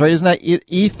platforms, right? Isn't that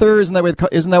Ether?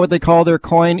 Isn't that what they call their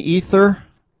coin, Ether?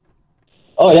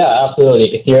 Oh yeah,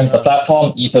 absolutely. Ethereum's the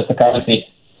platform, Ether's the currency.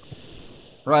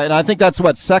 Right, and I think that's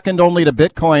second only to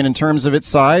Bitcoin in terms of its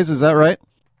size. Is that right?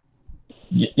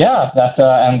 Yeah, that's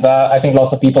and I think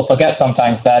lots of people forget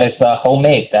sometimes that it's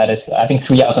homemade. That is, I think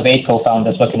 3 out of 8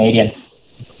 co-founders were Canadian.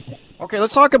 Okay,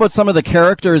 let's talk about some of the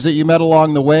characters that you met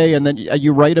along the way, and then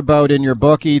you write about in your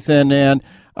book, Ethan. And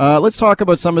let's talk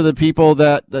about some of the people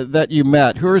that you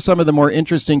met. Who are some of the more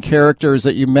interesting characters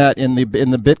that you met in the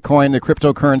Bitcoin, the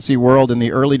cryptocurrency world in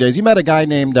the early days? You met a guy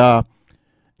named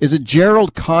is it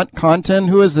Gerald Conton?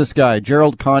 Who is this guy,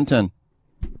 Gerald Conton?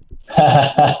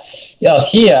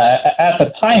 Yeah, at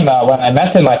the time when I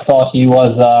met him, I thought he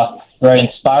was very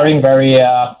inspiring, very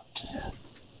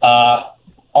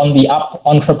on the up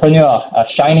entrepreneur, a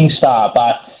shining star.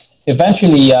 But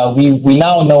eventually, we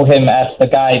now know him as the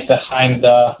guy behind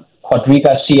the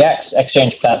Quadriga CX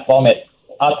exchange platform. It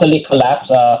utterly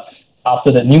collapsed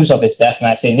after the news of his death, and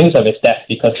I say news of his death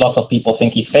because lots of people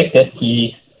think he faked it.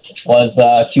 He was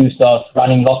accused of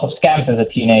running lots of scams as a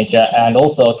teenager and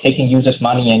also taking users'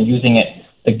 money and using it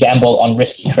to gamble on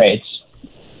risky trades.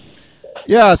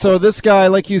 Yeah, so this guy,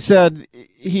 like you said,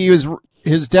 his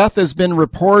death has been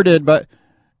reported, but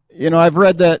I've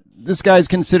read that this guy's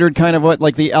considered kind of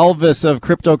like the Elvis of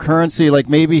cryptocurrency. Like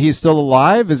maybe he's still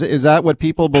alive. Is that what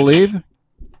people believe?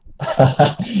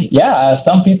 Yeah,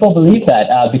 some people believe that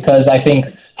because I think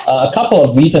a couple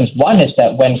of reasons. One is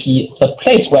that when the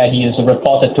place where he is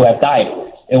reported to have died,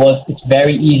 it's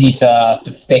very easy to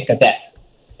fake a death,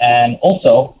 and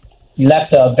also he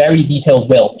left a very detailed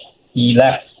will. He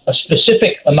left a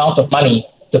specific amount of money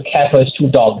to care for his 2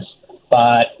 dogs,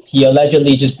 but he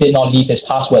allegedly just did not leave his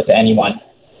password to anyone.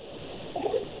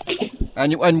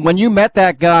 And when you met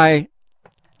that guy,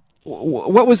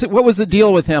 what was the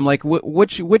deal with him? Like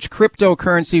which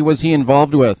cryptocurrency was he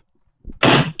involved with?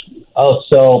 Oh,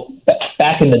 so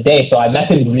back in the day, so I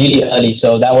met him really early.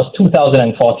 So that was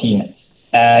 2014,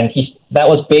 and that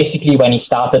was basically when he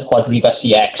started Quadriga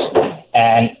CX.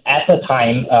 And at the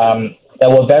time, there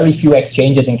were very few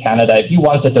exchanges in Canada. If you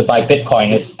wanted to buy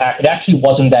Bitcoin, it actually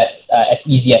wasn't that as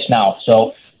easy as now.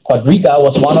 So Quadriga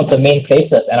was one of the main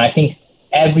places, and I think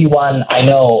everyone I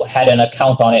know had an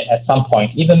account on it at some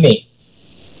point, even me.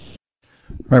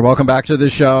 All right, welcome back to the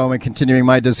show. I'm continuing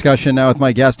my discussion now with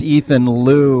my guest, Ethan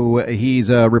Liu. He's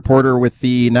a reporter with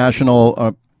the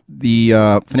Financial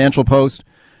Post.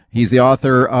 He's the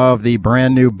author of the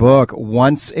brand new book,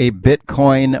 Once a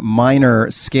Bitcoin Miner,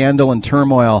 Scandal and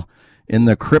Turmoil in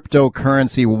the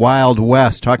Cryptocurrency Wild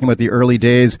West, talking about the early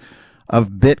days of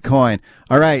Bitcoin.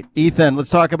 All right, Ethan, let's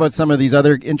talk about some of these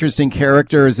other interesting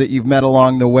characters that you've met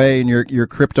along the way in your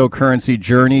cryptocurrency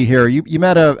journey here. You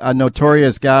met a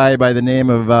notorious guy by the name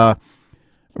of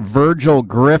Virgil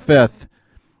Griffith,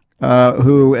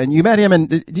 and you met him, and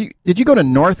did you go to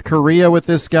North Korea with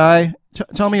this guy?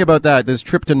 Tell me about that, this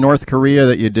trip to North Korea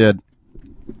that you did.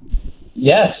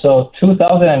 Yes, so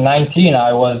 2019,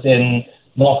 I was in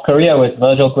North Korea with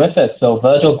Virgil Griffith. So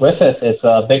Virgil Griffith is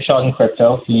a big shot in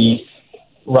crypto. He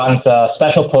runs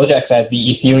special projects at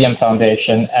the Ethereum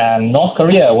Foundation, and North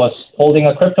Korea was holding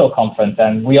a crypto conference,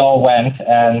 and we all went.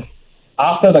 And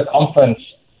after the conference,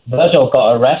 Virgil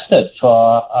got arrested for,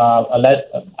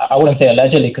 I wouldn't say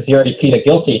allegedly because he already pleaded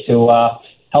guilty to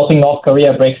helping North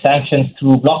Korea break sanctions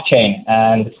through blockchain,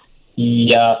 and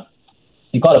he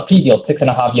got a plea deal,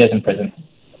 6.5 years in prison.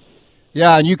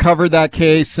 Yeah, and you covered that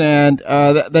case, and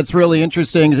that's really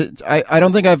interesting. I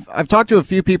don't think I've talked to a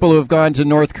few people who have gone to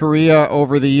North Korea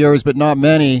over the years, but not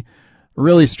many.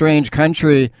 Really strange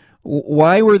country.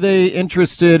 Why were they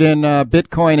interested in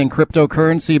Bitcoin and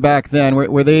cryptocurrency back then?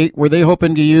 Were they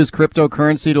hoping to use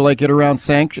cryptocurrency to like get around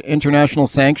international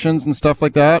sanctions and stuff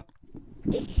like that?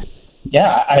 Yeah,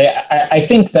 I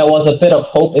think there was a bit of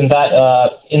hope in that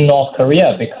in North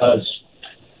Korea because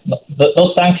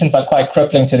those sanctions are quite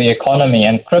crippling to the economy,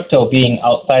 and crypto being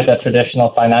outside the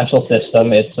traditional financial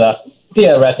system, it's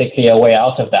theoretically a way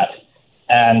out of that.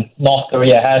 And North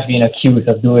Korea has been accused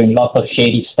of doing lots of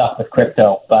shady stuff with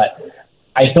crypto, but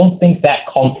I don't think that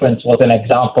conference was an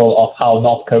example of how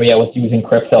North Korea was using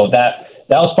crypto. That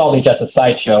was probably just a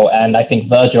sideshow, and I think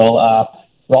Virgil,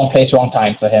 wrong place, wrong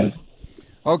time for him.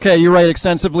 Okay, you write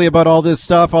extensively about all this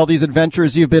stuff, all these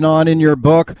adventures you've been on in your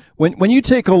book. When you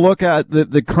take a look at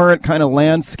the current kind of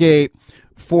landscape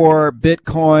for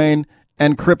Bitcoin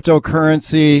and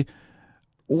cryptocurrency,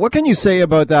 what can you say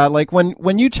about that? Like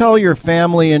when you tell your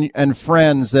family and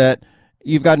friends that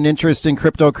you've got an interest in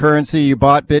cryptocurrency, you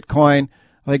bought Bitcoin,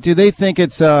 like do they think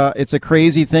it's a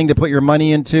crazy thing to put your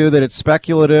money into, that it's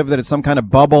speculative, that it's some kind of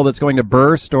bubble that's going to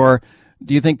burst, or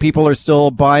do you think people are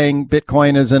still buying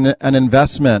Bitcoin as an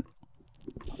investment?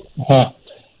 I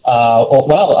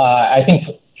think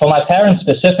for my parents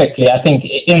specifically, I think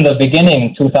in the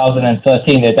beginning,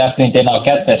 2013, they definitely did not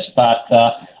get this. But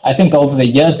I think over the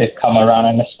years they've come around,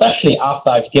 and especially after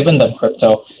I've given them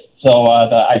crypto. So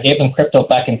I gave them crypto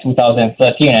back in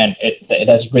 2013, and it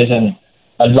has risen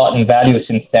a lot in value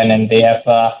since then, and they have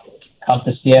come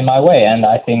to steer my way. And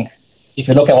I think if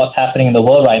you look at what's happening in the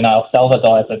world right now, El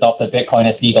Salvador has adopted Bitcoin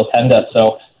as legal tender.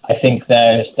 So I think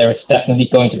there is definitely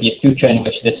going to be a future in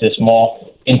which this is more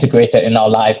integrated in our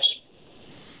lives.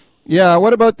 Yeah,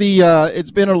 what about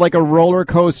it's been like a roller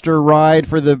coaster ride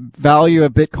for the value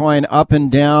of Bitcoin up and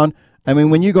down. I mean,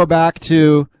 when you go back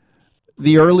to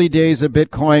the early days of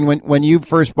Bitcoin, when you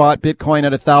first bought Bitcoin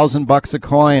at $1,000 a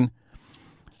coin,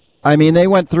 I mean, they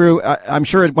went through, I'm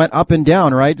sure it went up and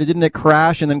down, right? Didn't it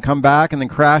crash and then come back and then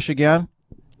crash again?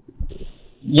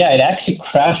 Yeah, it actually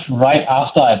crashed right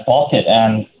after I bought it,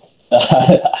 and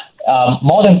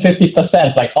more than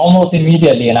 50%, like almost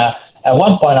immediately. And at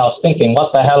one point I was thinking,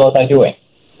 what the hell was I doing?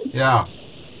 Yeah.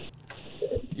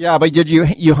 Yeah, but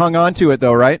you hung on to it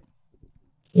though, right?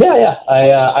 Yeah.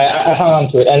 I hung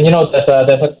on to it. And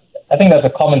I think there's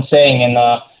a common saying in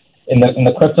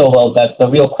the crypto world that the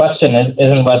real question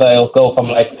isn't whether it'll go from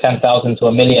like 10,000 to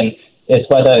 $1 million. It's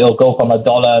whether it'll go from $1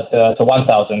 to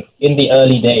 1,000. In the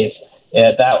early days,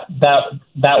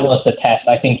 that was the test.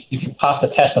 I think if you pass the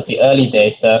test of the early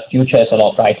days, the future is a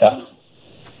lot brighter.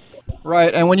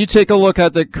 Right. And when you take a look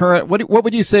at the current, what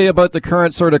would you say about the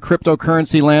current sort of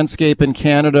cryptocurrency landscape in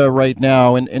Canada right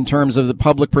now in terms of the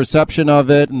public perception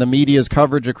of it and the media's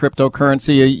coverage of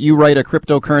cryptocurrency? You write a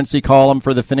cryptocurrency column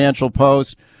for the Financial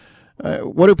Post.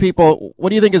 What do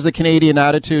you think is the Canadian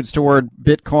attitudes toward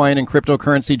Bitcoin and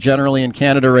cryptocurrency generally in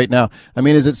Canada right now? I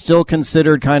mean, is it still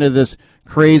considered kind of this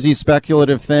crazy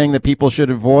speculative thing that people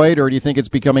should avoid, or do you think it's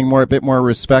becoming a bit more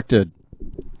respected?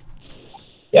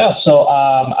 Yeah, so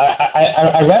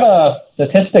I read a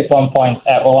statistic at one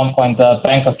point. The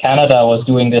Bank of Canada was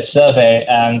doing this survey,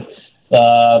 and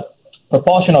the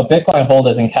proportion of Bitcoin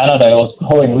holders in Canada was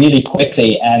growing really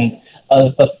quickly, and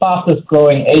the fastest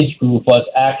growing age group was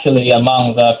actually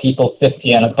among the people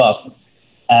 50 and above.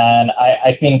 And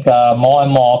I think more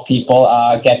and more people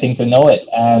are getting to know it,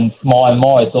 and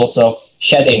more it's also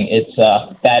shedding its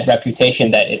bad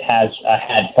reputation that it has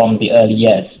had from the early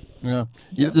years. Yeah.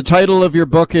 The title of your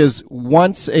book is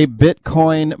Once a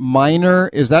Bitcoin Miner.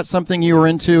 Is that something you were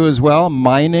into as well,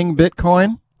 mining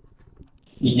Bitcoin?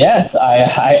 Yes,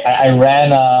 I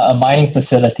ran a mining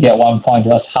facility at one point. It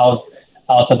was housed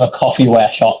out of a coffee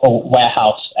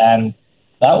warehouse, and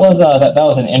that was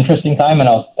an interesting time, and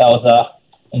that was an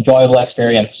enjoyable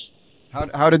experience.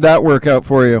 How did that work out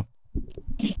for you?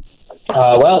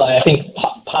 Well, I think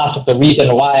part of the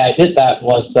reason why I did that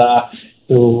was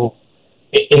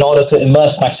in order to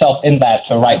immerse myself in that,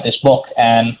 to write this book.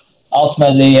 And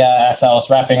ultimately, as I was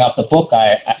wrapping up the book,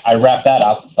 I wrapped that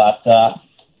up, but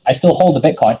I still hold the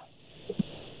Bitcoin.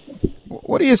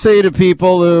 What do you say to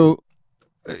people who,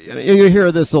 you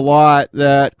hear this a lot,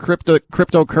 that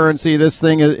cryptocurrency, this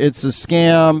thing, it's a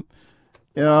scam,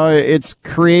 it's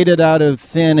created out of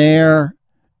thin air,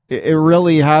 it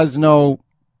really has no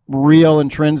real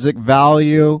intrinsic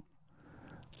value?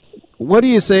 What do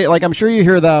you say? Like, I'm sure you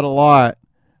hear that a lot.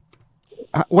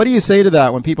 What do you say to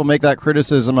that when people make that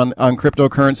criticism on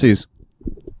cryptocurrencies?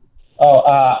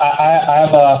 I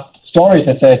have a story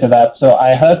to say to that. So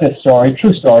I heard this story,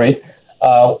 true story.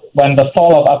 when the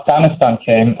fall of Afghanistan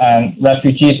came and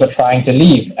refugees were trying to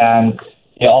leave, and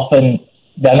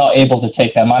they're not able to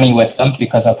take their money with them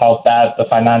because of how bad the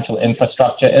financial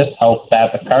infrastructure is, how bad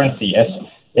the currency is.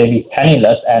 They leave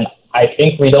penniless, and I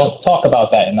think we don't talk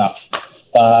about that enough.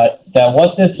 There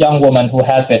was this young woman who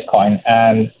had Bitcoin,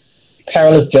 and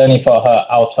perilous journey for her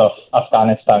out of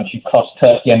Afghanistan. She crossed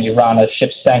Turkey and Iran. Her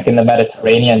ship sank in the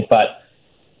Mediterranean, but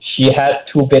she had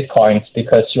 2 Bitcoins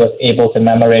because she was able to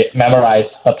memorize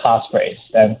her passphrase.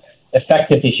 And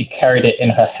effectively, she carried it in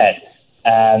her head.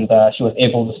 And she was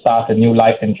able to start a new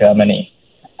life in Germany.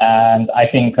 And I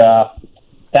think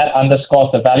that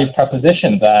underscores the value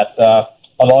proposition that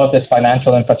a lot of this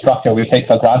financial infrastructure we take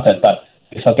for granted, but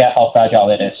we forget how fragile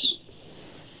it is.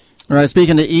 All right,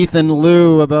 speaking to Ethan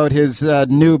Liu about his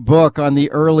new book on the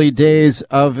early days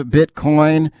of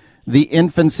Bitcoin, the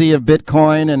infancy of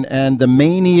Bitcoin and the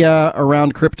mania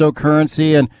around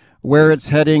cryptocurrency and where it's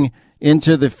heading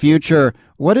into the future.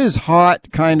 What is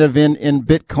hot kind of in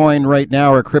Bitcoin right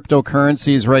now, or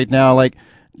cryptocurrencies right now? Like,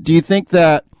 do you think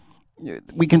that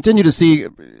we continue to see,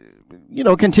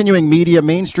 continuing media,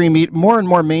 more and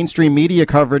more mainstream media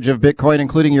coverage of Bitcoin,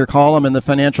 including your column in the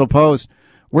Financial Post?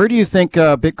 Where do you think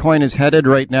Bitcoin is headed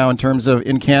right now in terms of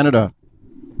in Canada?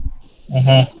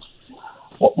 Mm-hmm.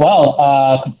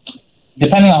 Well,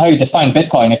 depending on how you define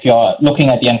Bitcoin, if you're looking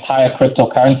at the entire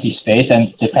cryptocurrency space,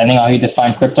 and depending on how you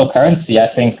define cryptocurrency, I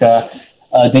think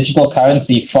digital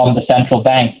currency from the central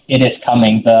bank, it is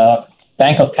coming. The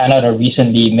Bank of Canada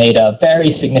recently made a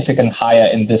very significant hire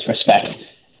in this respect.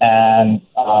 And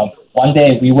one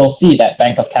day we will see that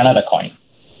Bank of Canada coin.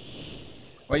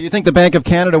 Well, you think the Bank of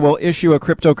Canada will issue a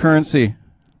cryptocurrency?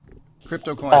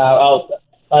 Crypto coin?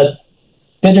 A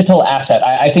digital asset.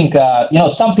 I think,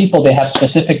 some people, they have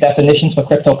specific definitions for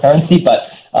cryptocurrency, but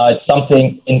it's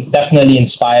something definitely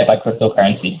inspired by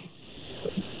cryptocurrency.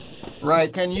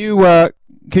 Right. Can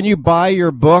you buy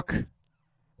your book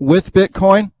with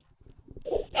Bitcoin?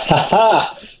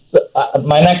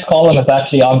 My next column is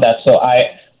actually on that. So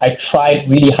I tried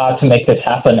really hard to make this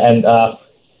happen. And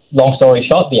long story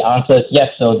short, the answer is yes.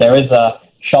 So there is a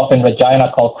shop in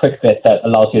Regina called QuickBit that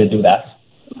allows you to do that.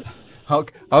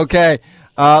 Okay.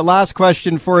 Last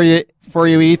question for you,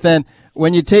 Ethan.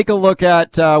 When you take a look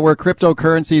at where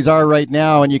cryptocurrencies are right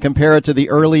now and you compare it to the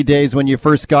early days when you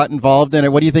first got involved in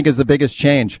it, what do you think is the biggest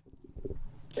change?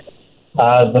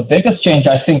 The biggest change,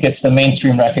 I think, is the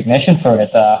mainstream recognition for it.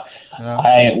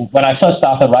 When I first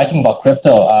started writing about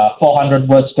crypto,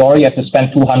 400-word story, you have to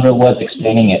spend 200 words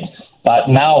explaining it. But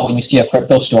now when you see a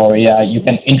crypto story, you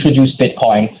can introduce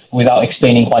Bitcoin without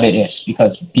explaining what it is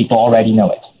because people already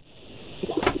know it.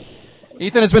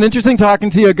 Ethan, it's been interesting talking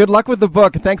to you. Good luck with the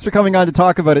book. Thanks for coming on to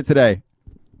talk about it today.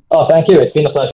 Oh, thank you. It's been a pleasure.